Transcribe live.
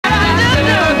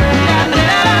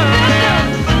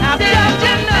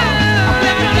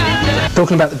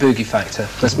Talking about the boogie factor,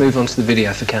 let's move on to the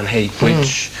video for Can Heat,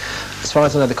 which, as far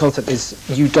as I know, the concept is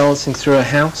you dancing through a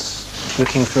house,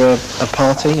 looking for a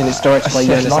party, and it's directed by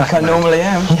Jonas like Ackerman. I normally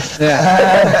am.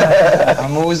 Yeah.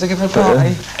 I'm always looking for a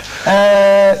party.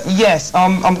 Yes,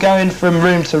 I'm going from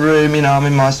room to room, you know, I'm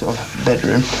in my sort of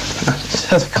bedroom.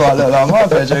 It quite look like my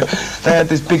bedroom. They had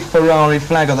this big Ferrari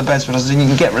flag on the bed, and I said, you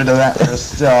can get rid of that for a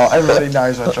start. Everybody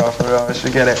knows I drive Ferraris,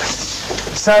 forget it.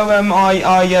 So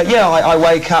I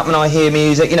wake up and I hear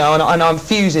music, you know, and I'm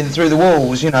fusing through the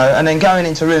walls, you know, and then going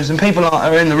into rooms, and people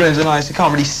are in the rooms and they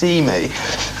can't really see me.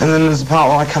 And then there's a part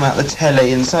where I come out the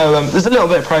telly, and so there's a little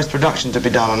bit of post-production to be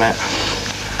done on it.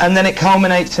 And then it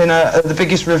culminates in the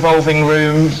biggest revolving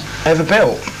room ever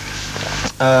built,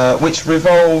 which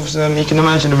revolves, you can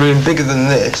imagine a room bigger than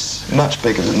this, much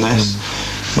bigger than this,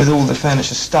 with all the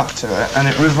furniture stuck to it, and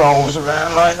it revolves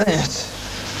around like this.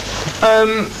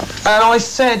 And I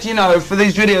said, you know, for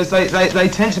these videos, they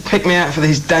tend to pick me out for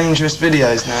these dangerous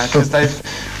videos now, because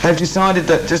they've decided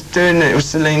that just doing it with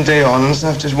Celine Dion and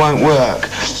stuff just won't work.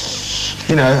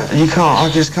 You know, I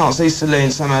just can't see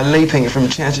Celine somehow leaping from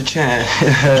chair to chair.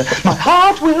 My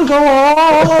heart will go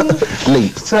on.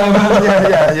 Leap. So,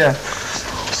 yeah.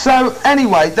 So,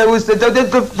 anyway, there was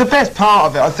the best part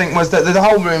of it, I think, was that the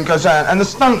whole room goes around, and the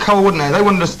stunt coordinator, they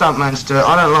wanted a stunt man to do it.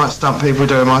 I don't like stunt people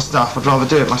doing my stuff. I'd rather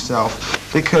do it myself,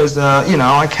 because, you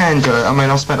know, I can do it. I mean,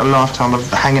 I've spent a lifetime of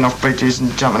hanging off bridges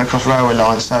and jumping across railway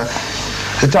lines, so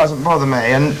it doesn't bother me.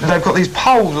 And they've got these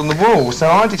poles on the wall, so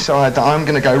I decided that I'm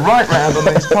going to go right round on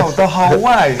these poles the whole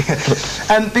way.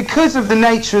 And because of the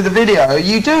nature of the video,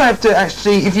 you do have to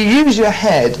actually, if you use your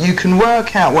head, you can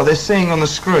work out what they're seeing on the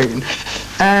screen,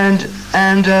 and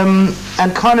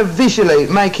kind of visually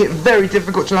make it very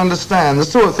difficult to understand, the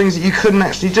sort of things that you couldn't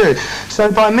actually do. So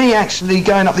by me actually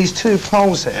going up these two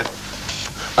poles here,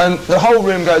 and the whole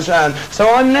room goes round. So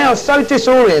I'm now so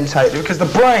disorientated because the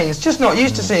brain's just not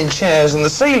used to seeing chairs and the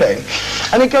ceiling.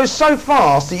 And it goes so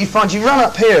fast that you find you run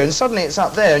up here and suddenly it's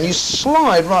up there and you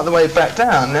slide right the way back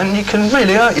down and you can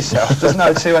really hurt yourself. There's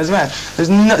no two ways about it.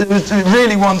 There was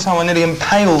really one time I nearly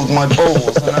impaled my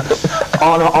balls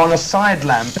on a side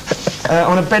lamp,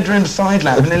 on a bedroom side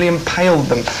lamp, nearly impaled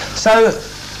them. So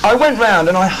I went round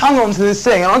and I hung onto this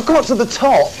thing and I got to the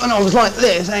top and I was like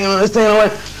this, hanging on this thing, and I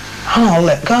went, oh, I'll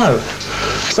let go.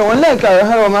 So I let go, I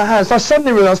held on my hands. I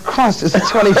suddenly realised, Christ, it's a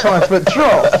 25-foot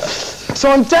drop. So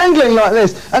I'm dangling like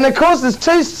this, and of course there's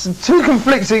two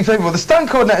conflicting people. The stunt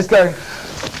coordinator's going,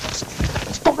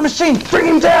 stop the machine, bring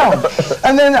him down.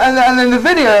 And then the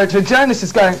video editor, Jonas,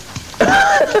 is going,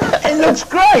 it looks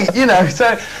great, you know.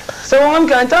 So I'm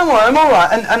going, don't worry, I'm all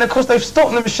right. And of course they've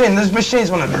stopped the machine. Those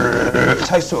machines want to, it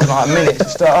takes sort of like a minute to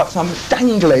start up. So I'm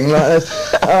dangling like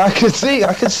this. I could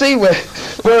see where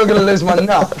I'm going to lose my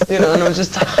nut, you know, and I'm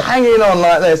just hanging on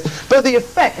like this. But the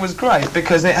effect was great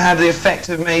because it had the effect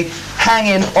of me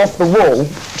hanging off the wall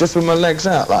just with my legs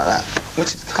out like that,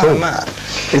 which is kind of mad.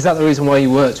 Is that the reason why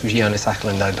you worked with Jonas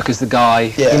Ackerman though? Because the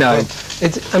guy, you know,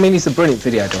 I mean, he's a brilliant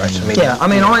video director. I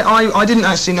mean, I didn't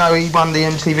actually know he won the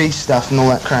MTV stuff and all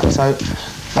that crap, so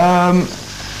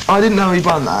I didn't know he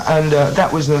won that, and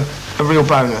that was a real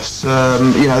bonus,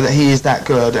 you know, that he is that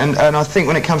good, and I think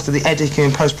when it comes to the editing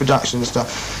and post-production and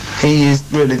stuff, he is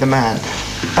really the man.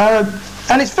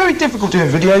 And it's very difficult doing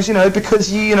videos, you know,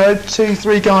 because you know,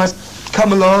 2-3 guys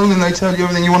come along and they tell you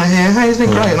everything you want to hear. Hey, isn't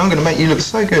it great? And I'm going to make you look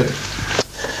so good.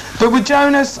 But with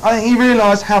Jonas, I think he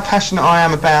realised how passionate I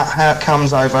am about how it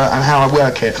comes over and how I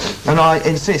work it. And I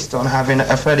insist on having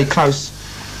a fairly close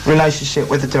relationship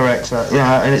with the director, you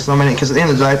know, and it's not many, because at the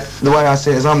end of the day, the way I see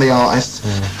it is I'm the artist,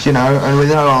 you know, and with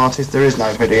no artist there is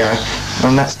no video,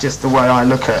 and that's just the way I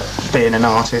look at being an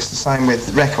artist. The same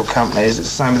with record companies, it's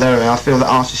the same with everything. I feel that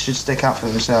artists should stick up for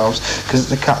themselves,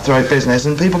 because it's a cutthroat business,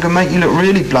 and people can make you look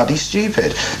really bloody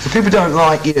stupid. So people don't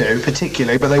like you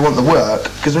particularly, but they want the work,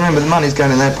 because remember, the money's going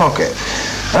in their pocket.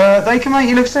 They can make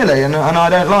you look silly, and I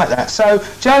don't like that. So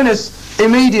Jonas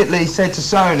immediately said to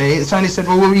Sony said,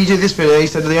 well, will you do this video? He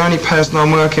said, the only person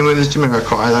I'm working with is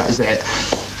Jamiroquai, that is it.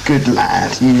 Good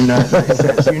lad, you know, that is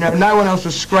it. You know, no one else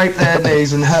will scrape their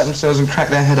knees and hurt themselves and crack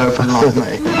their head open like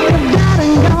me.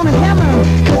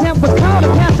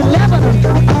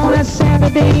 On a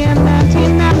Saturday in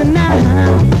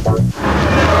 1999.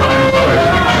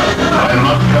 I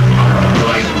must have to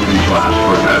ask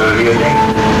for an earlier date.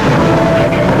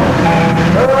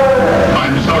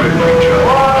 I'm sorry, Rachel.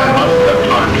 I must have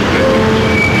time to get.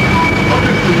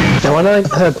 Now, when I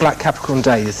heard Black Capricorn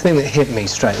Day, the thing that hit me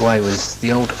straight away was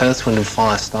the old Earth, Wind and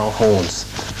Fire style horns.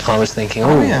 I was thinking,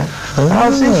 oh yeah, that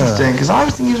was interesting, because I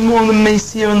was thinking it was more on the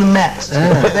Messier and the Max.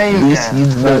 But there you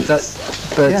go.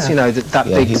 but Yeah. you know that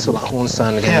big sort of like horn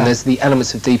sound again, and there's the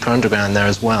elements of Deeper Underground there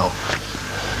as well.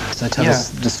 So tell us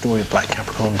the story of Black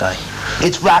Capricorn Day.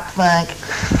 It's rap funk.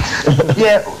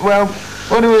 Yeah, well,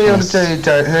 what do we want to do,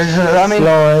 Joe? I mean,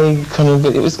 Sly, kind of,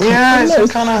 it was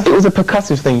it was a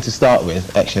percussive thing to start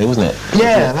with, actually, wasn't it?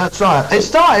 Yeah, that's right. It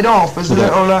started off as a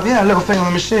little, little thing on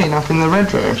the machine up in the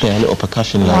Red Room. Yeah, a little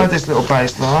percussion I line. had this little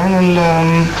bass line and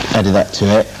Added that to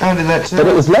it. But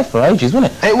it was left for ages,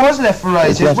 wasn't it? It was left for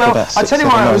ages. left for Well, about I tell you 6-7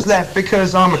 why it was months. left,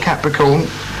 because I'm a Capricorn,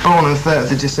 born on the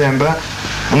 30th of December,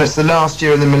 and it's the last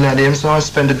year of the millennium, so I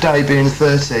spend a day being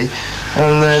 30,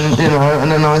 and then, you know,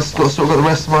 and then I sort of got the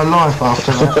rest of my life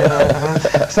after that. You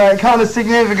know? So it's kind of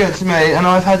significant to me, and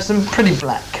I've had some pretty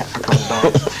black Capricorn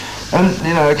days. And,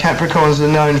 you know, Capricorns are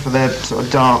known for their sort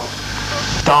of dark,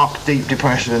 deep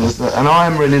depressions, and I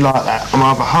am really like that. I'm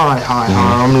either high,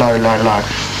 I'm low.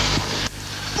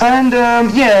 And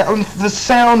the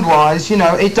sound-wise, you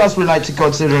know, it does relate to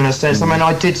Godzilla in a sense. I mean,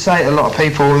 I did say to a lot of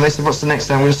people, and they said, "What's the next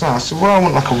thing we're going to say?" I said, "Well, I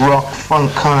want like a rock,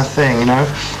 funk kind of thing, you know."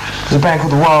 There's a band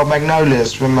called the Wild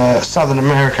Magnolias from Southern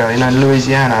America, you know,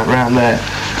 Louisiana, around there.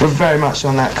 We're very much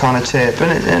on that kind of tip,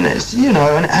 and it's, you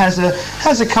know, and it has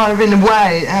a kind of, in a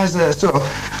way, it has a sort of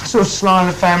Sly and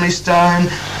the Family Stone,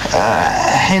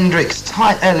 Hendrix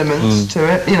type elements to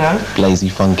it, you know. Lazy,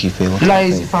 funky feel.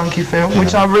 Lazy, funky feel,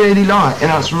 which I really like. You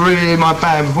know, it's really my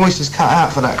band. My voice is cut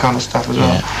out for that kind of stuff as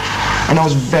well. Yeah. And I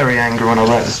was very angry when I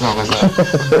wrote the song as well.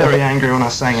 Very angry when I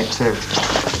sang it too.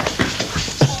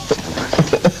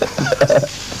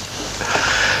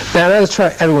 Now, another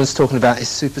track everyone's talking about is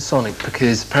Supersonic,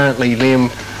 because apparently Liam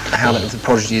Howlett of The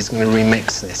Prodigy is going to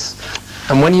remix this.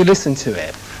 And when you listen to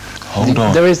it,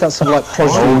 there is that sort of like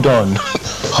Prodigy... Hold on.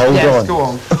 Yes, go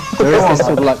on. There is this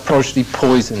sort of like Prodigy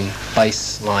Poison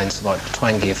bass line, sort of like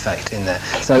twangy effect in there.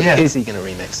 So is he going to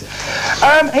remix it?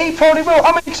 He probably will.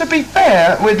 I mean, to be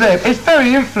fair with Liam, it's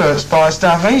very influenced by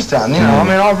stuff he's done, you know. I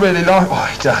mean, I really like what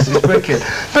he does, it's wicked.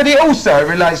 But it also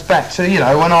relates back to, you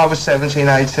know, when I was 17,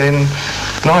 18,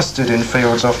 and I stood in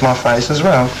fields off my face as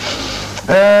well.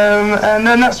 And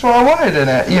then that's what I wanted in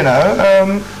it, you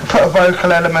know. Put a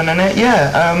vocal element in it,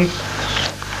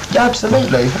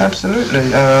 absolutely.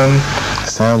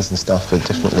 Sounds and stuff are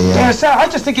definitely... So I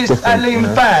just think it's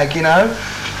Liam's bag, you know.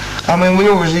 I mean, we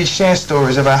always share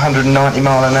stories about 190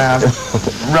 mile an hour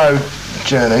road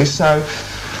journeys, so,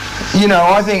 you know,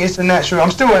 I think it's a natural...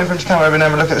 I'm still waiting for him to come over and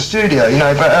have a look at the studio, you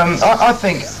know, but I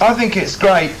think it's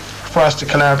great for us to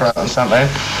collaborate on something,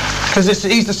 because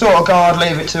he's the sort of guy, I'd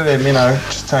leave it to him, you know,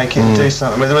 just take it and do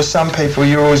something. But there are some people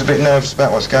you're always a bit nervous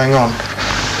about what's going on, a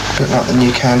bit like the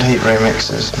new Canned Heat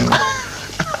remixes.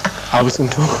 I was going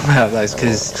to talk about those,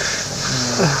 because...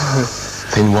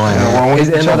 Thin wine. Is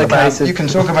it another case of... You can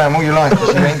talk about them all you like,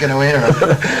 because you ain't going to hear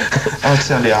them. I'll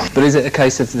tell you. But is it a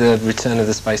case of the Return of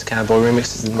the Space Cowboy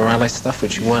remixes and Morales stuff,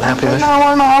 which you weren't happy with? No,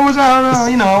 I was,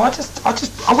 you know,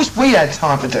 I wish we had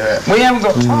time to do it. We haven't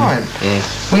got time.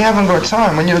 We haven't got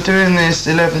time. When you're doing this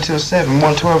 11 till 7,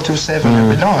 12 till 7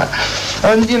 every night.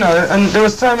 And, you know, and there were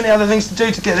so many other things to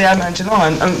do to get the album into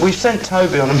line, and we sent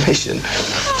Toby on a mission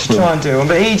to try and do one,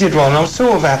 but he did one I was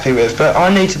sort of happy with, but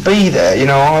I need to be there, you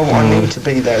know, I need to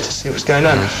be there to see what's going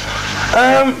on.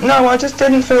 No, I just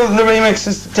didn't feel that the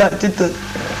remixes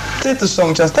did the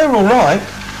song justice. They were all right,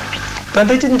 but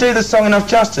they didn't do the song enough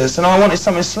justice, and I wanted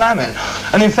something slamming.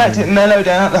 And in fact, it mellowed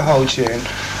out the whole tune,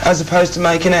 as opposed to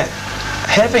making it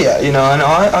heavier, you know. And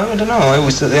I don't know. I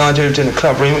always thought the idea of doing a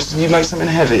club remix, you make something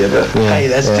heavier, but hey,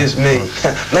 that's just me.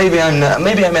 maybe I'm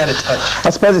out of touch.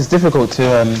 I suppose it's difficult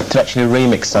to actually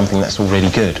remix something that's already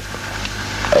good.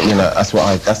 You know, that's what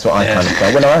I kind of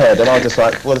felt. When I heard it, I was just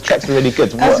like, well, the tracks are really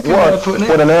good. What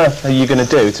on earth are you going to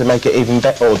do to make it even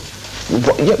better? Or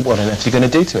what on earth are you going to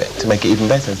do to it to make it even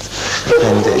better?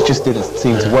 And it just didn't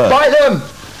seem to work. Bite them!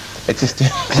 It just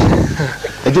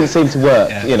it didn't seem to work,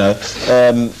 you know.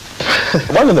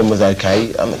 One of them was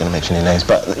okay. I'm not going to mention any names,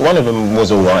 but one of them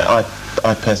was all right.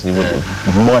 I personally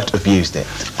might have used it.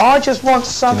 I just want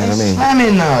something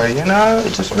slamming though, you know.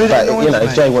 It just really annoys you know,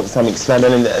 me. Jay wants something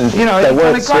slamming, and you know, they he's done a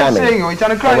weren't great slamming. single, he's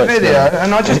done a great video,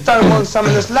 and I just don't want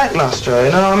something that's lacklustre,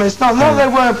 you know. I mean, it's not they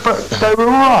weren't, but they were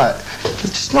alright.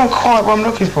 It's just not quite what I'm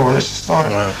looking for, and it's just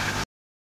like,